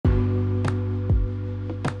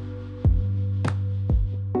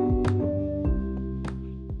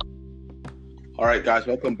All right, guys,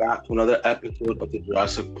 welcome back to another episode of the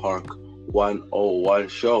Jurassic Park 101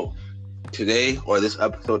 show. Today, or this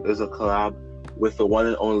episode, is a collab with the one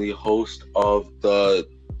and only host of a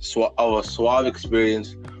Suave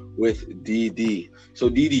Experience with DD. So,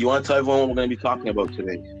 DD, you want to tell everyone what we're going to be talking about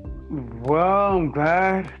today? Well, I'm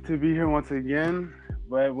glad to be here once again.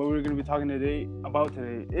 But what we're going to be talking about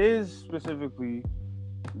today is specifically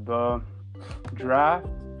the draft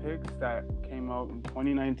picks that came out in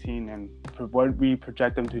 2019 and what we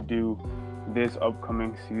project them to do this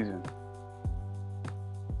upcoming season.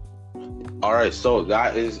 All right, so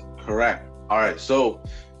that is correct. All right, so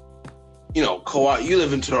Kawhi, you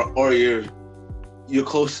live in Toronto, or you're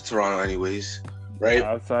close to Toronto, anyways, right?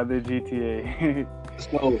 Outside the GTA.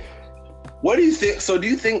 So, what do you think? So, do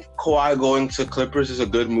you think Kawhi going to Clippers is a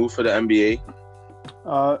good move for the NBA?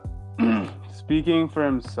 Speaking for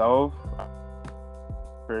himself,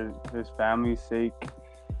 for his family's sake,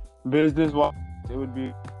 business-wise, it would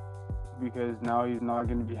be because now he's not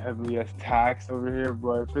going to be heavily as taxed over here.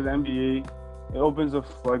 But for the NBA, it opens the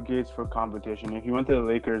floodgates for competition. If he went to the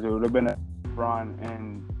Lakers, it would have been a LeBron,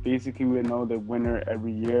 and basically we would know the winner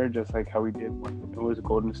every year, just like how we did when it was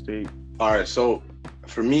Golden State. All right, so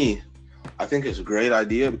for me, I think it's a great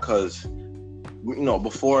idea because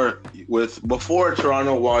before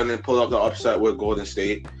Toronto won and pulled up the upset with Golden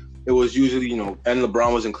State, it was usually and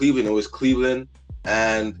LeBron was in Cleveland. It was Cleveland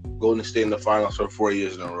and Golden State in the finals for 4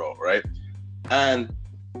 years in a row, right? And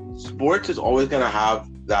sports is always gonna have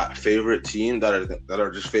that favorite team that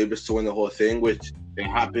are just favorites to win the whole thing, which it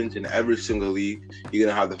happens in every single league. You're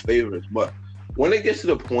gonna have the favorites, but when it gets to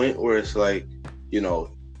the point where it's like,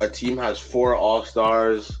 a team has 4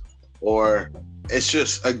 All-Stars, or it's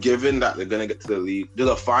just a given that they're gonna get to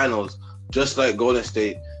the finals, just like Golden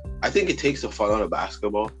State, I think it takes the fun out of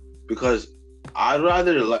basketball because I'd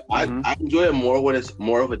rather I enjoy it more when it's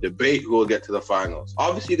more of a debate who will get to the finals.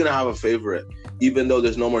 Obviously, you're gonna have a favorite, even though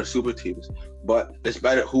there's no more super teams. But it's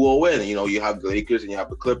better who will win. You have the Lakers and you have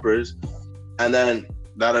the Clippers, and then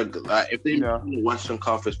if they win the Western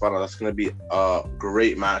Conference Final, that's gonna be a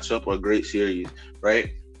great matchup or a great series,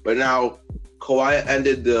 right? But now Kawhi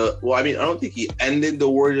ended I don't think he ended the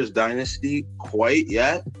Warriors dynasty quite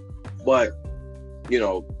yet, but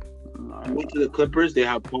went to the Clippers. They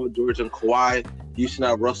have Paul George and Kawhi. Houston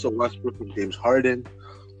have Russell Westbrook and James Harden.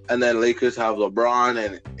 And then Lakers have LeBron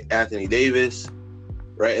and Anthony Davis,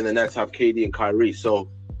 right? And the Nets have KD and Kyrie. So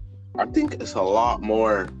I think it's a lot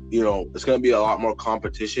more, it's going to be a lot more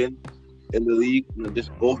competition in the league.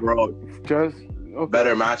 Just overall,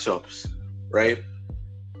 better matchups, right?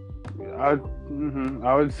 I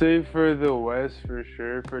would say for the West, for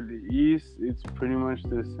sure. For the East, it's pretty much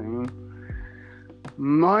the same.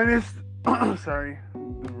 Minus, the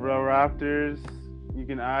Raptors. You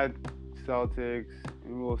can add Celtics,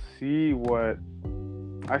 and we'll see what.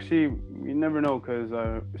 Actually, you never know because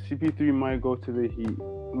CP3 might go to the Heat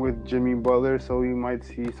with Jimmy Butler, so we might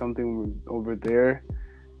see something over there.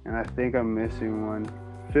 And I think I'm missing one.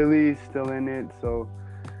 Philly's still in it,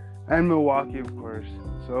 and Milwaukee, of course.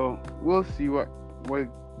 So we'll see what's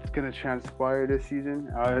gonna transpire this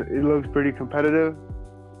season. It looks pretty competitive.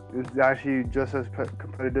 It's actually just as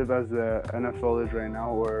competitive as the NFL is right now,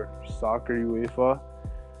 or soccer, UEFA.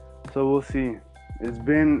 So we'll see. It's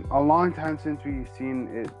been a long time since we've seen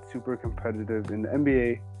it super competitive in the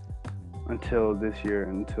NBA until this year,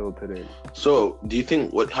 until today. So,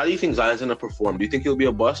 how do you think Zion's gonna perform? Do you think he'll be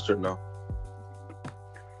a bust or no?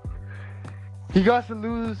 He got to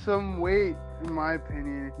lose some weight, in my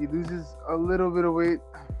opinion. If he loses a little bit of weight,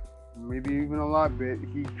 maybe even a lot bit,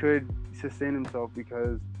 he could sustain himself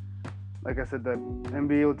because, like I said, the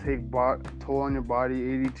NBA will take toll on your body,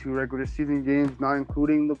 82 regular season games, not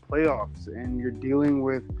including the playoffs. And you're dealing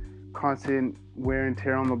with constant wear and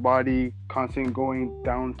tear on the body, constant going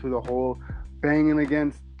down to the hole, banging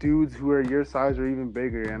against dudes who are your size or even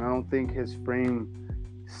bigger. And I don't think his frame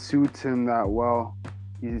suits him that well.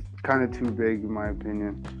 He's kind of too big, in my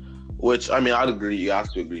opinion. Which, I'd agree. You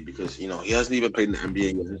have to agree because, he hasn't even played in the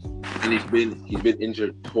NBA yet. And he's been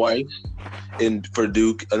injured twice for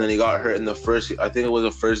Duke, and then he got hurt in the first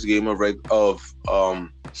game of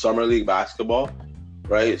Summer League basketball,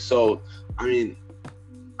 right? So,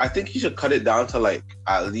 I think he should cut it down to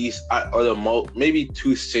at least, or the most, maybe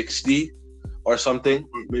 260 or something,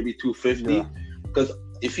 or maybe 250. Because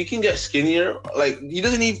if he can get skinnier, he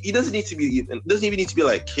doesn't even need to be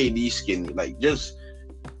like KD skinny. Just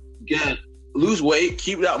lose weight,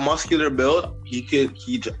 keep that muscular build.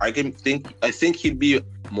 I think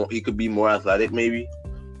he could be more athletic maybe,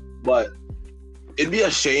 but it'd be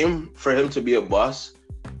a shame for him to be a bust,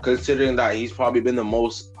 considering that he's probably been the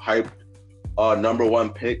most hyped number one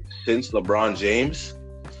pick since LeBron James.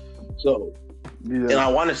 So, and Yeah.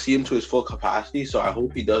 I want to see him to his full capacity. So I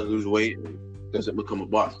hope he does lose weight and doesn't become a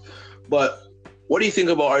bust. But what do you think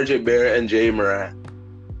about RJ Barrett and Jay Morant?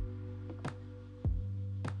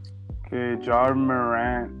 Okay, Ja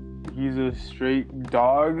Morant. He's a straight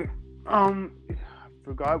dog. I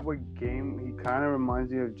forgot what game. He kind of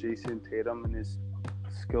reminds me of Jason Tatum in his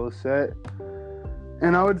skill set.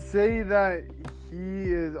 And I would say that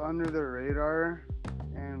he is under the radar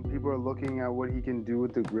and people are looking at what he can do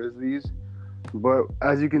with the Grizzlies. But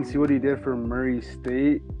as you can see what he did for Murray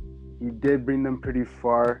State, he did bring them pretty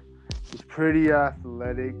far. He's pretty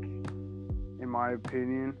athletic, in my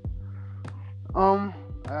opinion.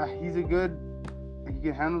 He's he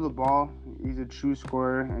can handle the ball. He's a true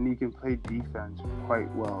scorer, and he can play defense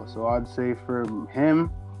quite well. So I'd say for him,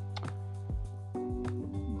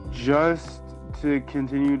 just to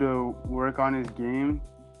continue to work on his game,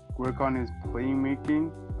 work on his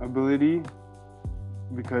playmaking ability,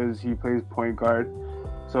 because he plays point guard.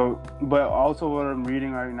 So, but also what I'm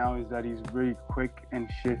reading right now is that he's very quick and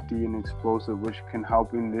shifty and explosive, which can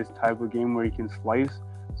help in this type of game where he can slice.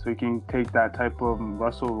 So he can take that type of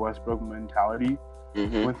Russell Westbrook mentality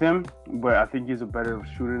with him. But I think he's a better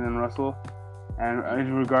shooter than Russell. And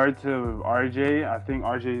in regard to RJ, I think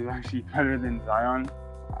RJ is actually better than Zion,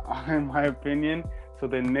 in my opinion. So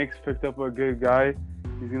the Knicks picked up a good guy.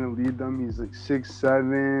 He's going to lead them. He's like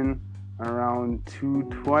 6'7", around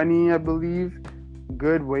 220, I believe.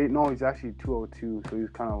 Good weight. No, he's actually 202, so he's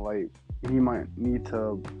kind of light. He might need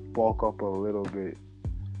to bulk up a little bit,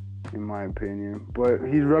 in my opinion. But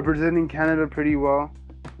he's representing Canada pretty well.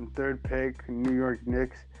 Third pick, New York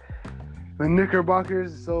Knicks. The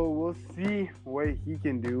Knickerbockers, so we'll see what he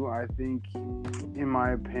can do. I think, in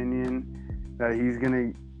my opinion, that he's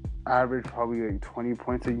going to average probably like 20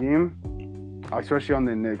 points a game, especially on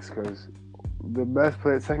the Knicks, because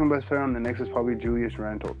the second best player on the Knicks is probably Julius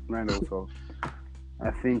Randle. So I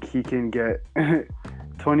think he can get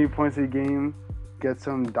 20 points a game, get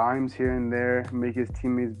some dimes here and there, make his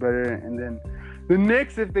teammates better, and then the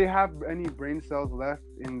Knicks, if they have any brain cells left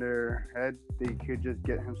in their head, they could just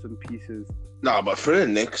get him some pieces. Nah, but for the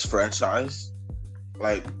Knicks franchise,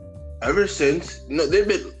 like ever since, they've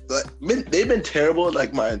been terrible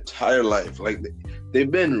like my entire life. Like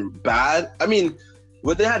they've been bad. I mean,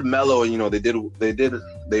 when they had Melo,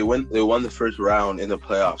 they won the first round in the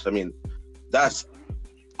playoffs. I mean, that's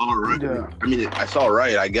all right. Yeah. I mean, that's all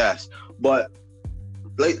right, I guess. But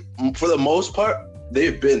like for the most part,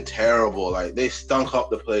 they've been terrible. Like they stunk up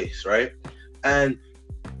the place, right? And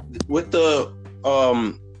with the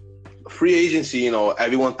free agency,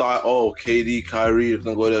 everyone thought, oh, KD, Kyrie is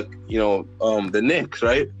gonna go to the Knicks,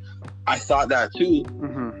 right? I thought that too.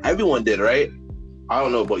 Mm-hmm. Everyone did, right? I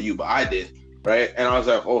don't know about you, but I did, right? And I was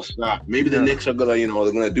like, oh snap, maybe the Knicks are gonna, they're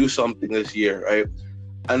gonna do something this year, right?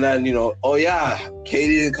 And then, oh yeah,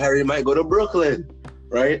 KD and Kyrie might go to Brooklyn,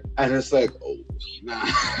 right? And it's like, oh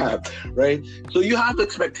snap, right? So you have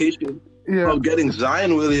expectations of getting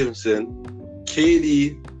Zion Williamson,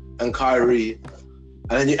 KD, and Kyrie,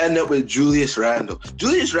 and then you end up with Julius Randle.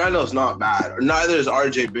 Julius Randle is not bad, or neither is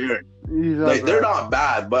RJ Barrett. They're not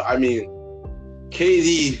bad, but I mean,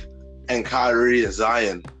 KD and Kyrie and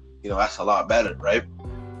Zion, that's a lot better, right?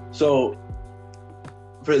 So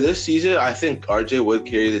for this season, I think RJ would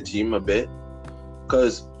carry the team a bit,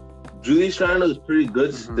 because Julius Randle is pretty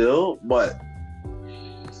good still, but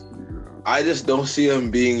I just don't see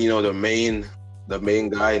him being, the main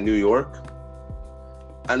guy in New York.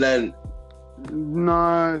 And then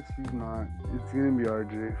no, he's not. It's gonna be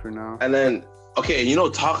RJ for now. And then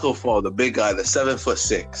Taco Fall, the big guy, the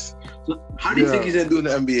 7'6". So how do you think he's gonna do in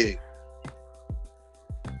the NBA?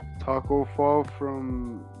 Taco Fall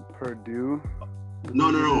from Purdue.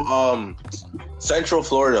 No. Central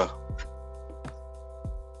Florida.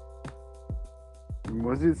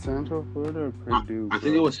 Was it Central Florida or Purdue? I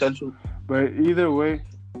think it was Central. But either way,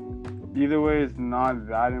 it's not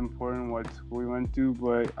that important what school he went to.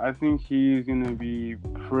 But I think he's gonna be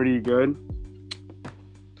pretty good.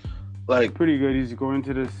 Pretty good. He's going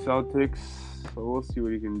to the Celtics, so we'll see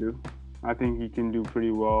what he can do. I think he can do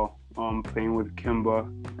pretty well playing with Kimba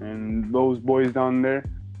and those boys down there.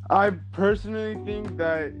 I personally think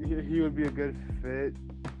that he would be a good fit.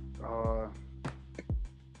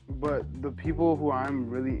 But the people who I'm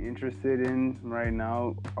really interested in right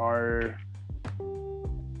now are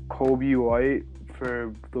Kobe White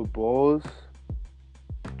for the Bulls,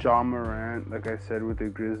 Ja Morant, like I said, with the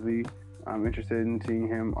Grizzlies. I'm interested in seeing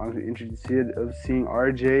him. I'm interested in seeing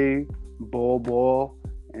RJ, Bol,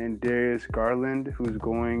 and Darius Garland, who's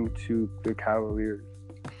going to the Cavaliers.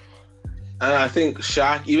 And I think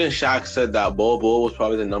Shaq said that Bol Bol was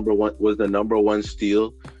probably the number one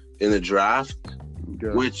steal in the draft,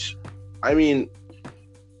 Yeah. which, I mean,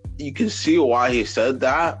 you can see why he said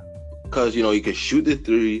that because he can shoot the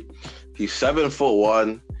three. He's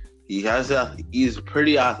 7'1". He's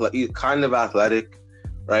pretty athletic. He's kind of athletic,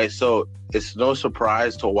 right? So it's no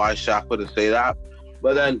surprise to why Shaq would say that.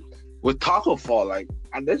 But then with Taco Fall, like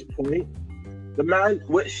at this point, the man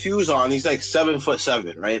with shoes on, he's like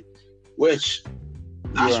 7'7", right? Which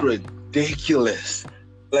that's ridiculous.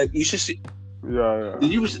 Like you should see. Yeah.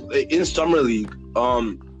 Did you in summer league?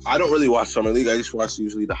 I don't really watch summer league. I just watch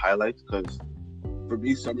usually the highlights because for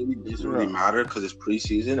me, summer league doesn't really matter because it's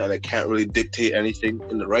preseason and I can't really dictate anything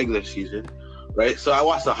in the regular season, right? So I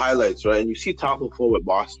watch the highlights, right? And you see Taco Fall with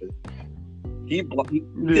Boston. He can block. He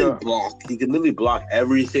can literally block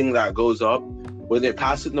everything that goes up. When they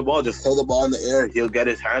pass it in the ball, just hold the ball in the air. He'll get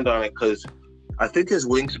his hand on it because I think his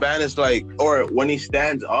wingspan is like, or when he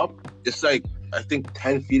stands up, it's like I think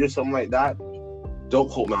 10 feet or something like that. Don't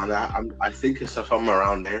quote me on that. I think it's something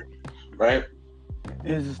around there, right?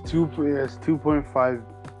 It's 2.5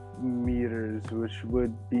 meters, which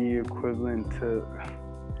would be equivalent to,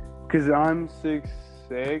 because I'm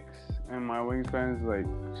 6'6" and my wingspan is like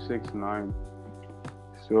 6'9".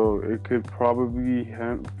 So it could probably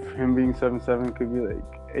him being 7'7" could be like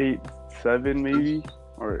 8'7" maybe,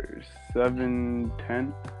 or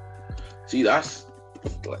 7'10". See, that's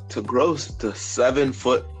like to grow to 7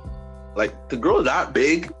 foot, like to grow that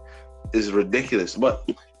big is ridiculous. But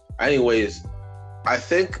anyways, I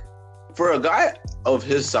think for a guy of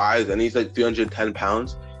his size and he's like 310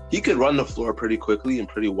 pounds, he could run the floor pretty quickly and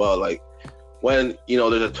pretty well. Like when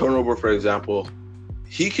there's a turnover, for example,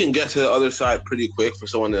 he can get to the other side pretty quick for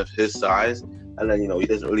someone of his size, and then he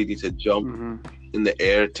doesn't really need to jump in the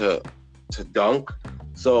air to dunk.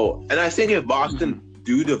 So, and I think if Boston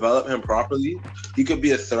do develop him properly, he could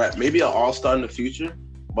be a threat, maybe an all-star in the future,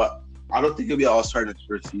 but I don't think he'll be an all-star in his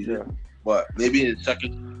first season, but maybe in his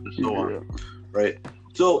second and so on, right?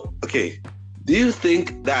 So, okay, do you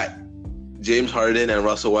think that James Harden and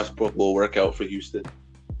Russell Westbrook will work out for Houston?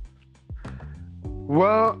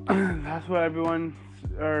 Well, that's what everyone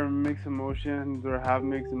have mixed emotions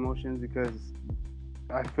because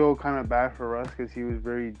I feel kind of bad for Russ because he was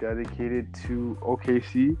very dedicated to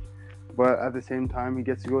OKC, but at the same time he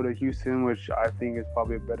gets to go to Houston, which I think is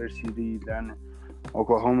probably a better city than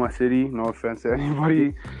Oklahoma City. No offense to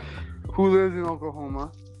anybody who lives in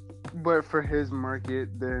Oklahoma, but for his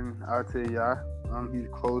market, then I'd say he's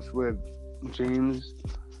close with James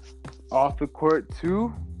off the court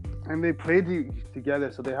too. And they played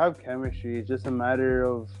together, so they have chemistry. It's just a matter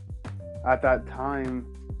of, at that time,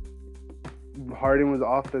 Harden was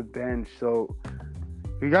off the bench. So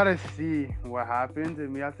we got to see what happens.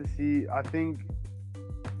 And we have to see, I think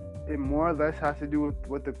it more or less has to do with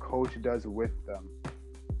what the coach does with them.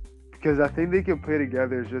 Because I think they can play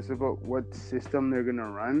together. It's just about what system they're going to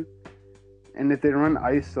run. And if they run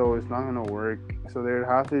ISO, it's not going to work. So they'd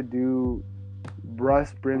have to do...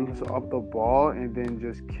 Russ brings up the ball and then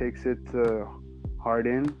just kicks it to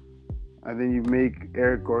Harden, and then you make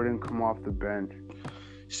Eric Gordon come off the bench.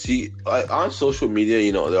 See, like on social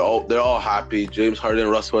media, they're all happy. James Harden,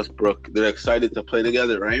 Russ Westbrook, they're excited to play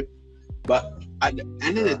together, right? But at the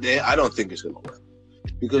end of the day, I don't think it's gonna work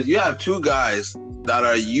because you have two guys that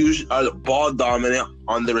are ball dominant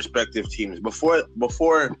on their respective teams. Before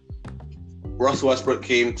Russell Westbrook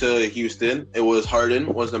came to Houston, it was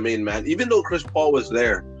Harden was the main man, even though Chris Paul was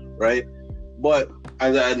there, right?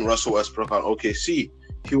 And then Russell Westbrook on OKC,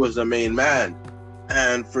 he was the main man.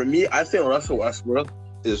 And for me, I think Russell Westbrook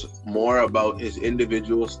is more about his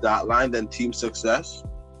individual stat line than team success,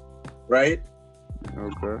 right?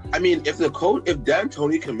 Okay. I mean, if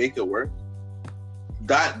D'Antoni can make it work,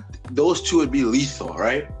 those two would be lethal,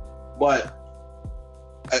 right? But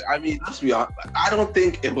I mean, let's be honest. I don't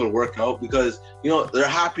think it would work out because, they're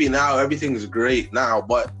happy now. Everything's great now.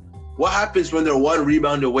 But what happens when they're one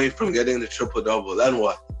rebound away from getting the triple-double? Then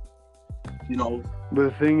what? But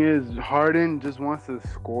the thing is, Harden just wants to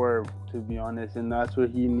score, to be honest, and that's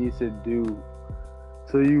what he needs to do.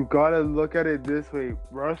 So you got to look at it this way.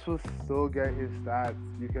 Russ will still get his stats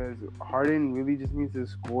because Harden really just needs to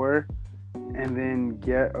score and then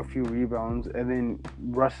get a few rebounds, and then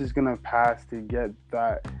Russ is gonna pass to get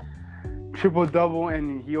that triple-double,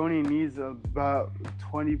 and he only needs about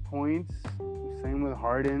 20 points. Same with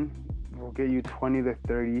Harden, will get you 20 to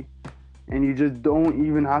 30, and you just don't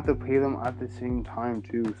even have to play them at the same time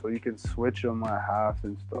too, so you can switch them at half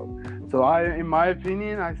and stuff. So in my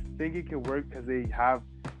opinion, I think it can work because they have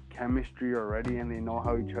chemistry already and they know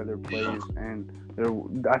how each other plays, and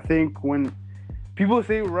I think when People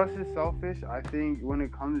say Russ is selfish. I think when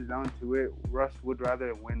it comes down to it, Russ would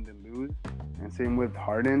rather win than lose, and same with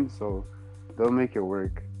Harden. So they'll make it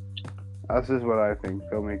work. That's just what I think.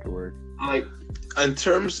 They'll make it work. Like, in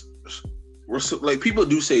terms, like, people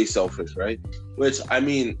do say he's selfish, right? Which, I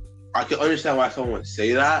mean, I can understand why someone would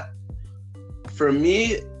say that. For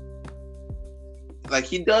me, like,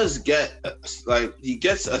 he does get, like, he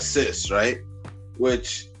gets assists, right?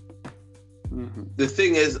 Which, the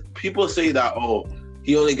thing is, people say that, oh,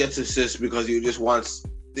 he only gets assists because he just wants,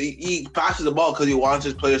 he passes the ball because he wants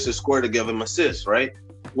his players to score to give him assists, right?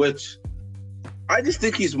 Which, I just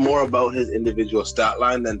think he's more about his individual stat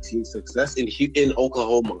line than team success in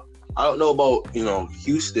Oklahoma. I don't know about, you know,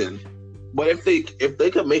 Houston, but if they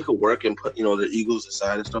could make it work and put, you know, the Eagles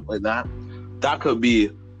aside and stuff like that, that could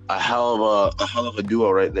be a hell of a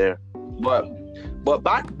duo right there. But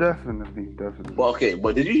back Definitely. well, okay,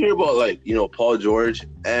 but did you hear about, like, you know, Paul George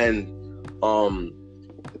and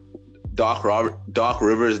Doc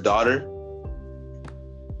Rivers' daughter?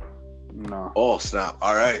 No. Oh snap!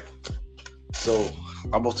 All right, so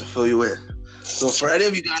I'm about to fill you in. So for any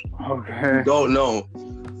of you guys who don't know,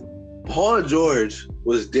 Paul George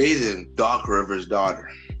was dating Doc Rivers' daughter,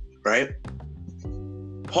 right?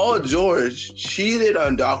 Paul George cheated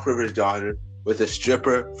on Doc Rivers' daughter with a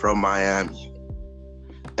stripper from Miami.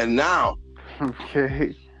 And now,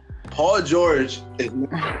 Paul George is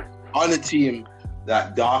on the team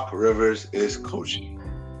that Doc Rivers is coaching.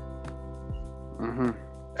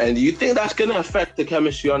 And do you think that's going to affect the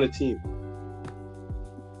chemistry on the team?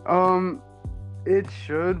 It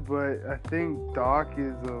should, but I think Doc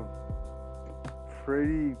is a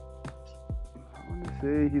pretty, I want to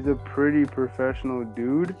say he's a pretty professional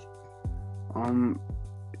dude.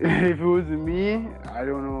 If it was me, I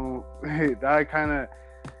don't know, that kind of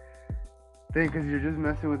thing, because you're just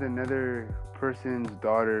messing with another person's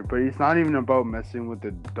daughter, but it's not even about messing with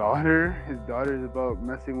the daughter. His daughter is about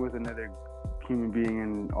messing with another human being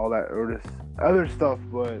and all that other stuff,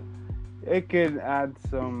 but it could add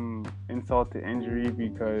some insult to injury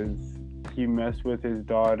because he messed with his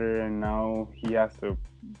daughter and now he has to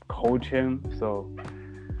coach him, so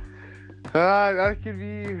that could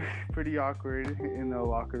be pretty awkward in the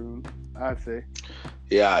locker room, I'd say.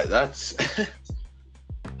 Yeah, that's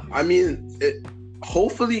I mean,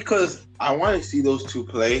 hopefully, because I want to see those two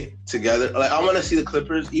play together. Like, I want to see the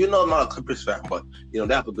Clippers, even though I'm not a Clippers fan, but, you know,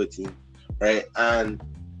 they have a good team, right? And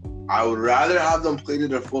I would rather have them play to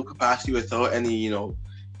their full capacity without any, you know,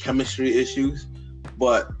 chemistry issues.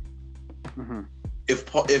 But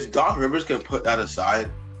if Doc Rivers can put that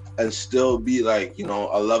aside and still be, like, you know,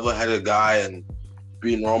 a level-headed guy and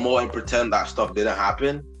be normal and pretend that stuff didn't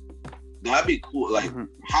happen, that'd be cool. Like,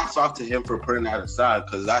 hats off to him for putting that aside,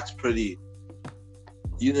 because that's pretty,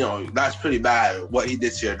 you know, that's pretty bad what he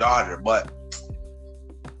did to your daughter. But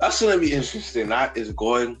that's going to be interesting. That is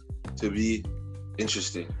going to be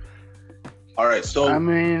interesting. All right, so I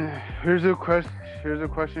mean, here's a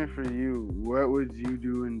question for you. What would you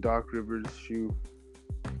do in Doc Rivers' shoe?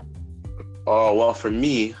 Oh, well, for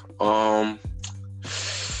me,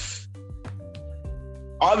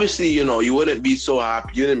 obviously, you know, you wouldn't be so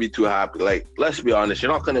happy. You wouldn't be too happy. Like, let's be honest,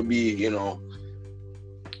 you're not going to be, you know,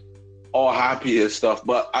 all happy and stuff.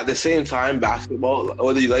 But at the same time, basketball,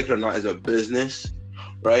 whether you like it or not, is a business,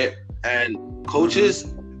 right? And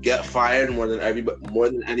coaches get fired more than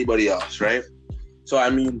anybody else, right? So, I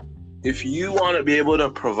mean, if you want to be able to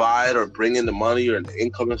provide or bring in the money or the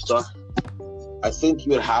income and stuff, I think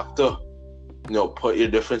you would have to, you know, put your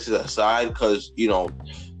differences aside, because, you know,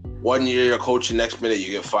 1 year you're coaching, next minute you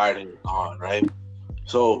get fired and you're gone, right?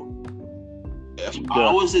 So if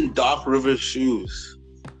I was in Doc Rivers' shoes,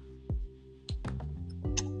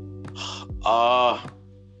 I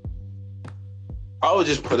would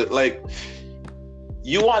just put it like,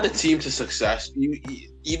 you want the team to success. You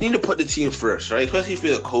need to put the team first, right? Especially if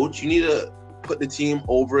you're the coach, you need to put the team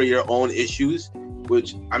over your own issues,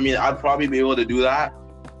 which, I mean, I'd probably be able to do that.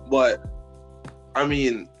 But, I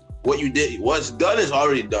mean, what's done is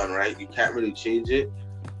already done, right? You can't really change it.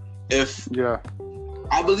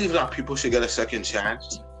 I believe that people should get a second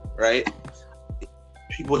chance, right?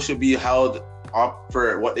 People should be held up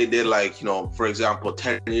for what they did, like, you know, for example,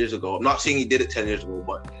 10 years ago. I'm not saying he did it 10 years ago,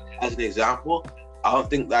 but as an example, I don't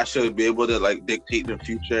think that should be able to, like, dictate the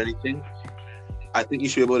future or anything. I think you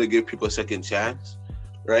should be able to give people a second chance,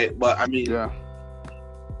 right? But, I mean,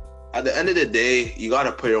 at the end of the day, you got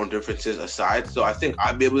to put your own differences aside. So I think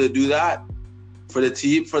I'd be able to do that for the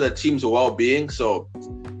team's well-being. So,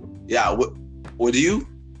 yeah, would you?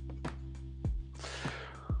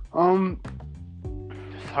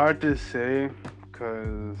 It's hard to say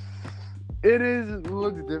because it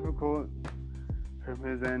looks difficult. from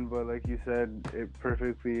his end, but like you said, it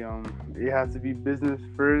perfectly. It has to be business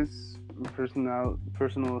first,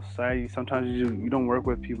 personal side. Sometimes you don't work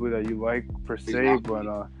with people that you like per se, Exactly.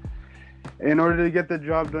 but in order to get the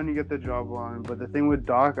job done, you get the job on. But the thing with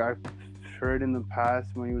Doc, I've heard in the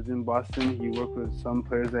past when he was in Boston, he worked with some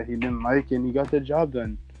players that he didn't like, and he got the job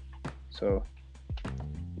done. So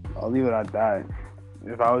I'll leave it at that.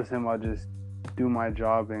 If I was him, I'd just do my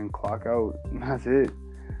job and clock out. That's it.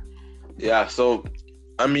 Yeah. So,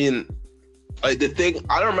 I mean, like the thing,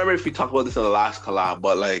 I don't remember if we talked about this in the last collab,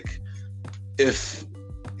 but like, if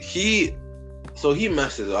he, so he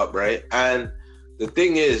messes up, right? And the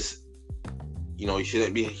thing is, you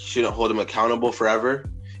shouldn't hold him accountable forever.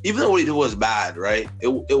 Even though what he did was bad, right?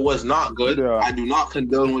 It was not good. Yeah. I do not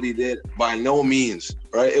condone what he did by no means,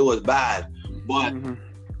 right? It was bad. But,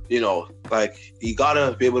 like, you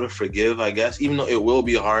gotta be able to forgive, I guess, even though it will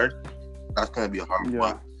be hard. That's gonna be hard. Yeah.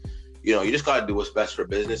 But, you just gotta do what's best for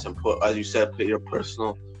business and as you said, put your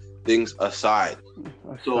personal things aside.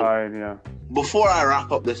 Yeah. Before I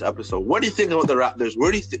wrap up this episode, what do you think about the Raptors?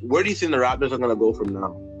 Where do you think the Raptors are gonna go from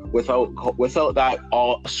now without that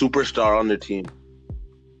all superstar on their team?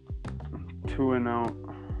 2-0.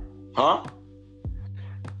 Huh?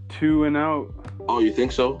 2-0. Oh, you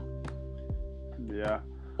think so? Yeah.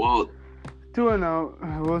 Well,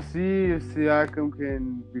 2-0. We'll see if Siakam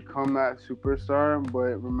can become that superstar,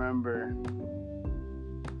 but remember,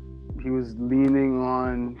 he was leaning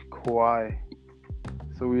on Kawhi.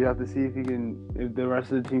 So we have to see if the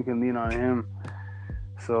rest of the team can lean on him.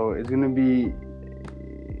 So it's going to be,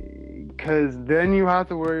 because then you have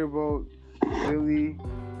to worry about Philly,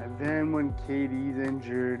 and then when KD's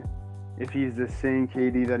injured, if he's the same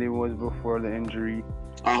KD that he was before the injury.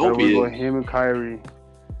 I hope he is. Him and Kyrie.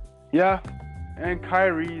 Yeah, and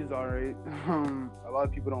Kyrie's alright. A lot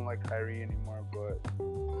of people don't like Kyrie anymore, but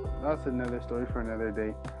that's another story for another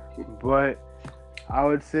day. But I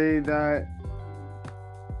would say that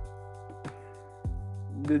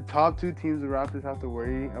the top two teams the Raptors have to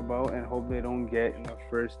worry about and hope they don't get in the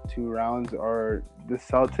first two rounds are the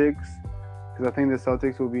Celtics, because I think the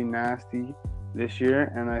Celtics will be nasty this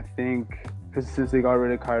year, and I think since they got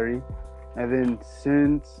rid of Kyrie,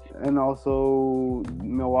 and also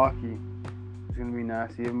Milwaukee is gonna be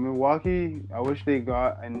nasty. And Milwaukee, I wish they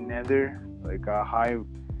got another like a high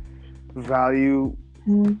value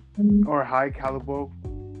or high caliber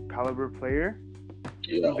player.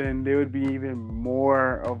 Yeah. Then they would be even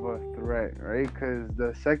more of a threat, right? Because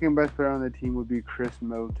the second best player on the team would be Chris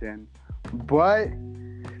Middleton. But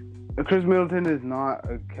Chris Middleton is not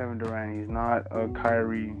a Kevin Durant. He's not a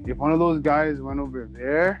Kyrie. If one of those guys went over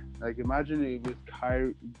there, like imagine it was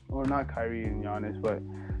Kyrie, or not Kyrie and Giannis, but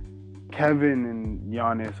Kevin and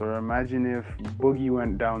Giannis, or imagine if Boogie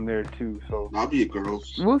went down there too. So that'd be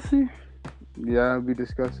gross. We'll see. Yeah, it'll be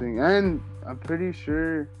disgusting. And I'm pretty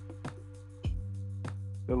sure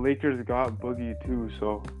the Lakers got Boogie too,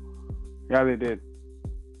 so yeah, they did.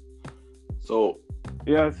 So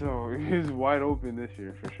he's wide open this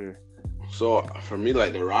year for sure. So for me,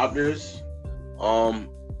 like the Raptors,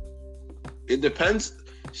 it depends.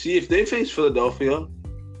 See, if they face Philadelphia,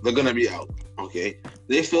 they're gonna be out. Okay,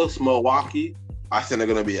 they face Milwaukee, I think they're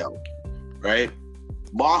gonna be out. Right?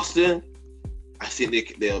 Boston, I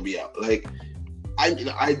think they'll be out. Like, I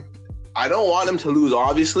don't want them to lose,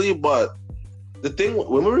 obviously, but the thing,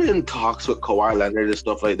 when we were in talks with Kawhi Leonard and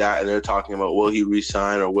stuff like that, and they're talking about will he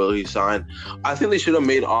resign or will he sign, I think they should have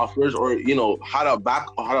made offers or had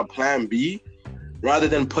a plan B rather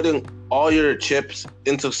than putting all your chips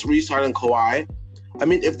into re-signing Kawhi. I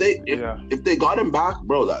mean, if they got him back,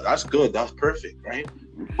 bro, that's good, that's perfect, right?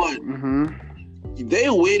 But they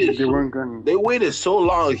waited. They waited so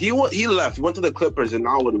long. He left. He went to the Clippers, and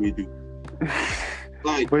now what do we do?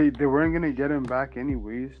 Like, but they weren't gonna get him back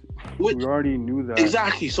anyways. We already knew that.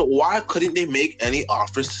 Exactly. So why couldn't they make any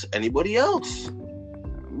offers to anybody else?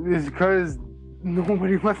 It's because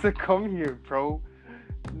nobody wants to come here, bro.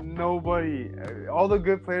 Nobody. All the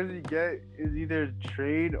good players you get is either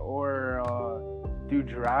trade or do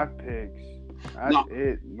draft picks. That's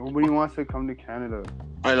it. Nobody wants to come to Canada.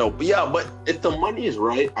 I know, but if the money is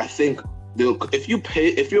right, I think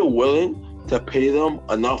if you're willing to pay them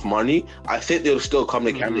enough money, I think they'll still come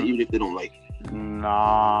to Canada even if they don't like it.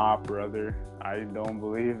 Nah, brother. I don't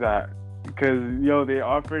believe that. Because, they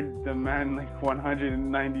offered the man like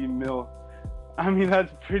 190 mil. I mean,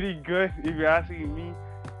 that's pretty good if you're asking me.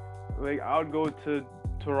 Like, I would go to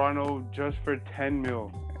Toronto just for 10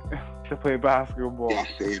 mil to play basketball.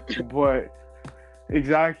 Yeah, but,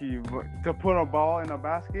 exactly. But to put a ball in a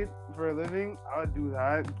basket for a living, I would do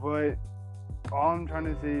that. But all I'm trying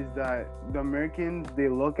to say is that the Americans, they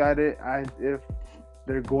look at it as if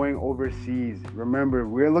they're going overseas. Remember,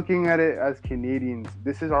 we're looking at it as Canadians.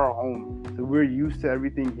 This is our home. So we're used to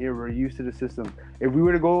everything here. We're used to the system. If we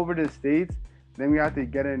were to go over to the States, then we have to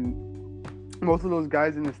get in. Most of those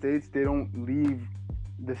guys in the States, they don't leave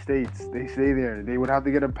the States. They stay there. They would have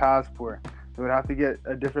to get a passport. They would have to get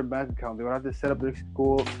a different bank account. They would have to set up their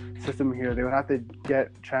school system here. They would have to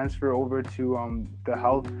get transfer over to the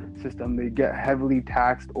health system. They get heavily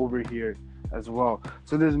taxed over here as well.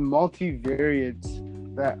 So there's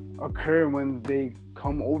multivariates that occur when they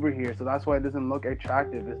come over here. So that's why it doesn't look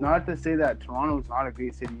attractive. It's not to say that Toronto is not a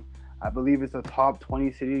great city. I believe it's a top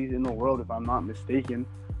 20 cities in the world, if I'm not mistaken.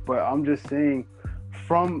 But I'm just saying,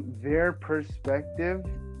 from their perspective,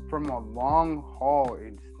 from a long haul,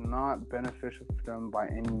 it's not beneficial for them by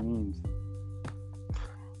any means.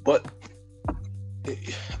 But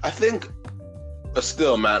I think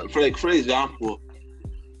still, man, for example,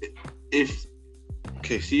 if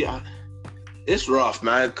it's rough,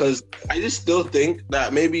 man, because I just still think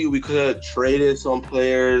that maybe we could have traded some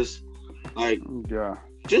players, like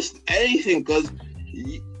just anything, because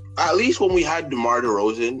at least when we had DeMar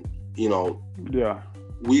DeRozan, you know,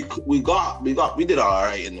 we did all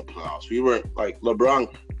right in the playoffs. We weren't like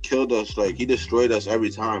LeBron killed us, like he destroyed us every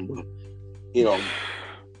time, but you know.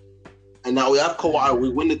 And now we have Kawhi. We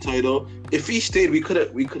win the title. If he stayed, we could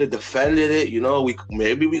have defended it. You know,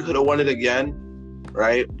 maybe we could have won it again,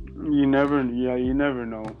 right? You never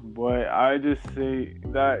know. But I just say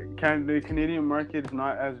that the Canadian market is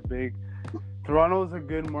not as big. Toronto is a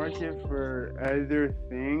good market for other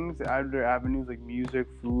things, other avenues like music,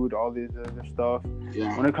 food, all these other stuff.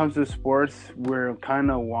 Yeah. When it comes to sports, we're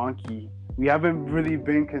kind of wonky. We haven't really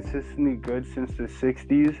been consistently good since the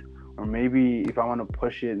 60s. Or maybe if I want to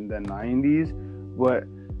push it in the 90s. But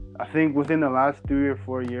I think within the last 3 or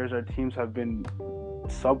 4 years, our teams have been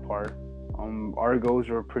subpar. Argos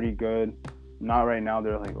were pretty good. Not right now,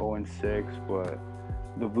 they're like 0-6, but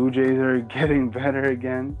the Blue Jays are getting better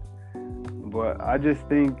again. But I just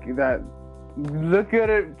think that, look at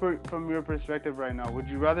it from your perspective right now. Would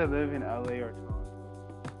you rather live in LA or Toronto?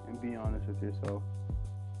 And be honest with yourself.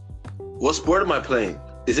 What sport am I playing?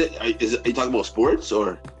 Are you talking about sports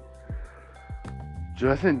or?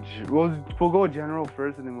 We'll go general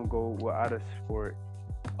first, and then we'll go out of sport.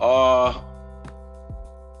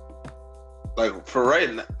 Like for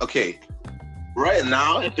right now, okay. Right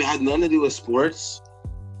now, if it had nothing to do with sports,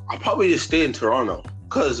 I'd probably just stay in Toronto.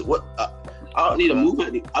 Cause I don't need to move.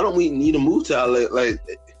 I don't need to move to LA. Like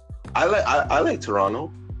I like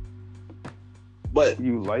Toronto, but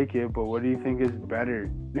you like it. But what do you think is better?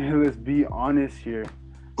 Let's be honest here.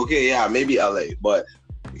 Okay, yeah, maybe LA, but.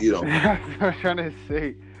 You know, that's what I'm trying to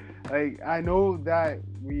say. Like, I know that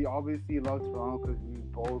we obviously love Toronto because we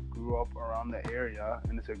both grew up around the area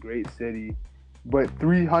and it's a great city. But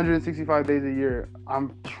 365 days a year,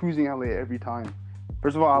 I'm choosing LA every time.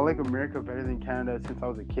 First of all, I like America better than Canada since I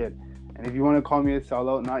was a kid. And if you want to call me a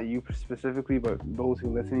sellout, not you specifically, but those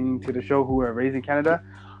who are listening to the show who are raised in Canada,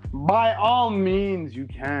 by all means you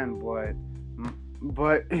can.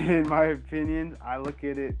 But in my opinion, I look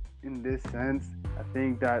at it in this sense. I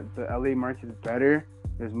think that the LA market is better.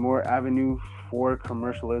 There's more avenue for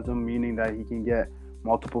commercialism, meaning that he can get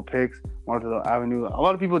multiple picks, multiple avenue. A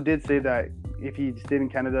lot of people did say that if he stayed in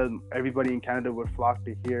Canada, everybody in Canada would flock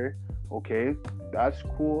to here. Okay, that's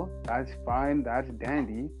cool. That's fine. That's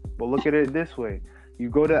dandy. But look at it this way. You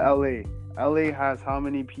go to LA. LA has how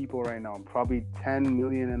many people right now? Probably 10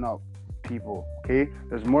 million and up people. Okay,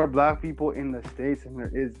 there's more black people in the States than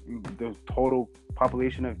there is in the total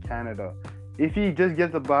population of Canada. If he just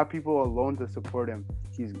gets the black people alone to support him,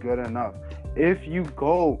 he's good enough. If you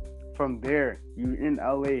go from there, you're in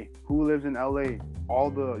LA. Who lives in LA?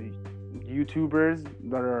 All the YouTubers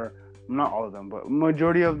that are, not all of them, but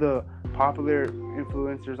majority of the popular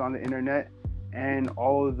influencers on the internet and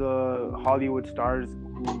all of the Hollywood stars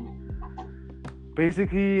who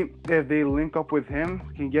basically, if they link up with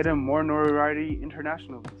him, can get him more notoriety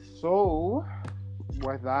internationally. So,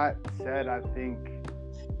 with that said, I think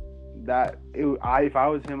that if I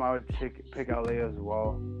was him, I would pick LA as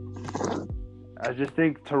well. I just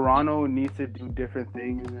think Toronto needs to do different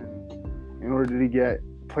things in order to get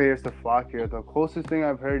players to flock here. The closest thing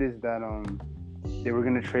I've heard is that they were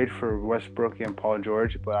gonna trade for Westbrook and Paul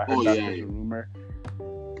George, but I heard that's just a rumor.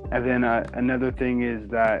 And then another thing is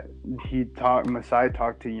that Masai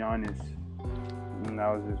talked to Giannis, and that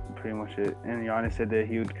was just pretty much it. And Giannis said that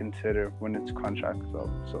he would consider when his contract is up.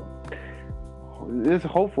 So it's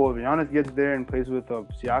hopeful if Giannis gets there and plays with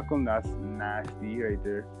Siakam. That's nasty right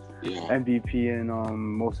there. Yeah. MVP and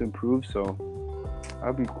most improved. So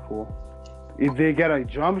that'd be cool. If they get a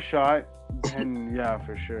jump shot, then yeah,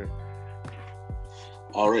 for sure.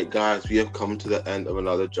 All right, guys, we have come to the end of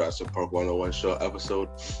another Jurassic Park 101 show episode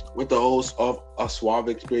with the host of A Suave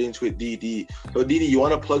Experience with DD. So, DD, you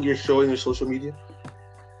want to plug your show and your social media?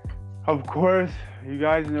 Of course, you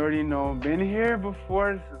guys already know. Been here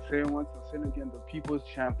before. So say it once, I'll say it again. The people's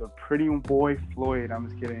champ, the pretty boy Floyd. I'm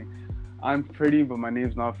just kidding. I'm pretty, but my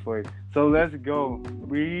name's not Floyd. So let's go.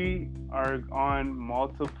 We are on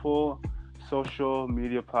multiple social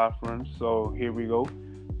media platforms. So here we go.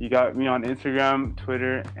 You got me on Instagram,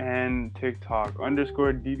 Twitter, and TikTok.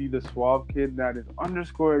 _DD the Suave Kid. That is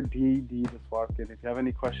 _DD the Suave Kid. If you have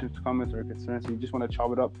any questions, comments, or concerns, you just want to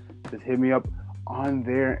chop it up, just hit me up on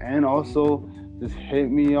there. And also, just hit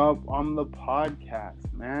me up on the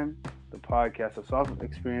podcast, man. The podcast, A Suave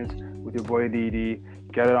Experience with your boy DD.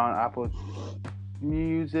 Get it on Apple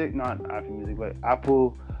Music, not Apple Music, but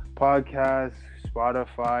Apple Podcasts,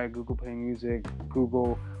 Spotify, Google Play Music,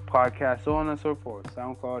 Google Podcast, so on and so forth,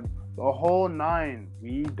 SoundCloud, the whole 9.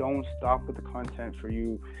 We don't stop with the content for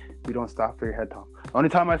you. We don't stop for your head talk. The only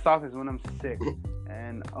time I stop is when I'm sick.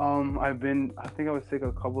 And I think I was sick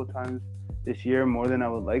a couple of times this year, more than I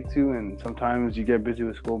would like to, and sometimes you get busy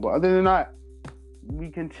with school. But other than that, we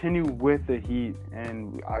continue with the heat,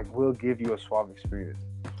 and I will give you a suave experience.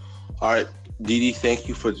 All right, DD, thank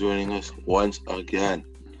you for joining us once again.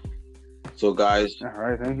 So, guys. All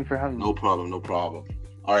right, thank you for having me. No problem.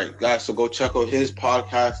 All right, guys, so go check out his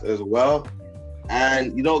podcast as well.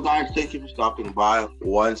 And, guys, thank you for stopping by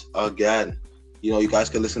once again. You guys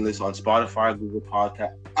can listen to this on Spotify, Google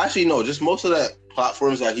Podcast. Actually, no, just most of the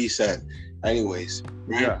platforms that he said. Anyways,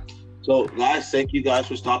 right? Yeah. So, guys, thank you guys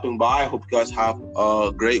for stopping by. I hope you guys have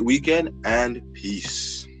a great weekend, and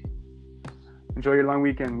peace. Enjoy your long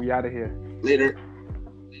weekend. We out of here. Later.